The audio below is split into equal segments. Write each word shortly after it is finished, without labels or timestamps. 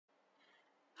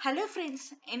Hello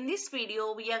friends, in this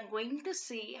video we are going to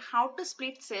see how to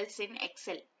split cells in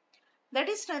Excel. That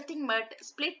is nothing but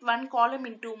split one column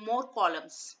into more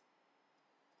columns.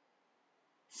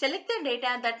 Select the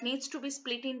data that needs to be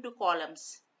split into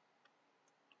columns.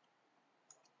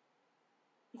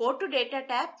 Go to Data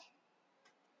tab.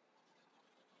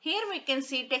 Here we can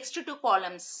see text to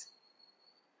columns.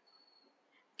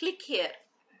 Click here.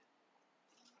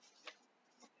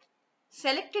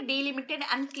 Select Delimited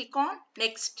and click on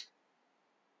Next.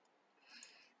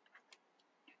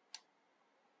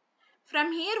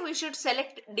 From here we should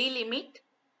select Delimit.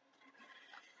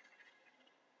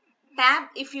 Tab,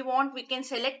 if you want, we can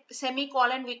select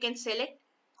semicolon, we can select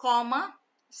comma,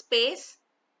 space.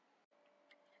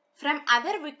 From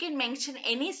other we can mention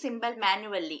any symbol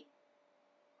manually.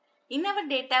 In our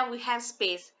data we have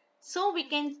space, so we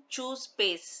can choose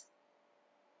space.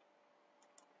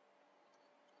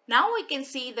 Now we can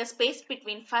see the space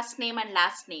between first name and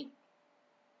last name.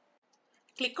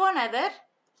 Click on Other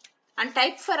and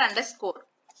type for underscore.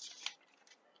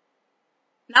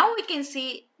 Now we can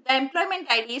see the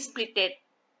employment ID is splitted.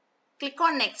 Click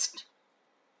on Next.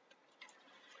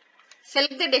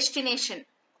 Select the destination.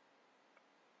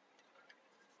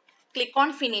 Click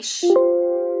on Finish. Click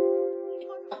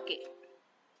on OK.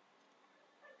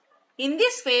 In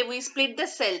this way we split the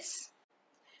cells.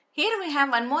 Here we have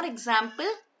one more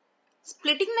example,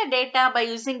 splitting the data by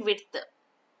using width.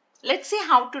 Let's see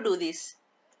how to do this.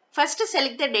 First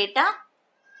select the data.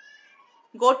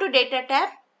 Go to Data tab,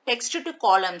 Text to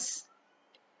columns.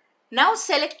 Now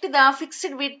select the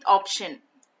Fixed Width option.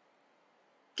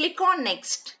 Click on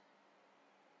Next.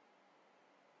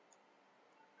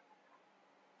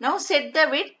 Now set the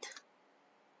width.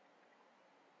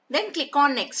 Then click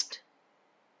on Next.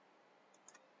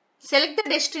 Select the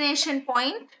destination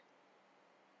point.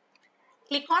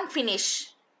 Click on Finish.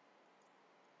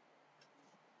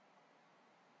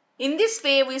 In this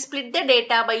way, we split the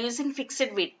data by using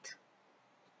fixed width.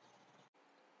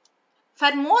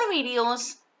 For more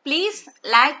videos, please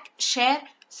like, share,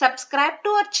 subscribe to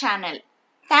our channel.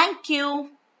 Thank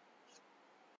you.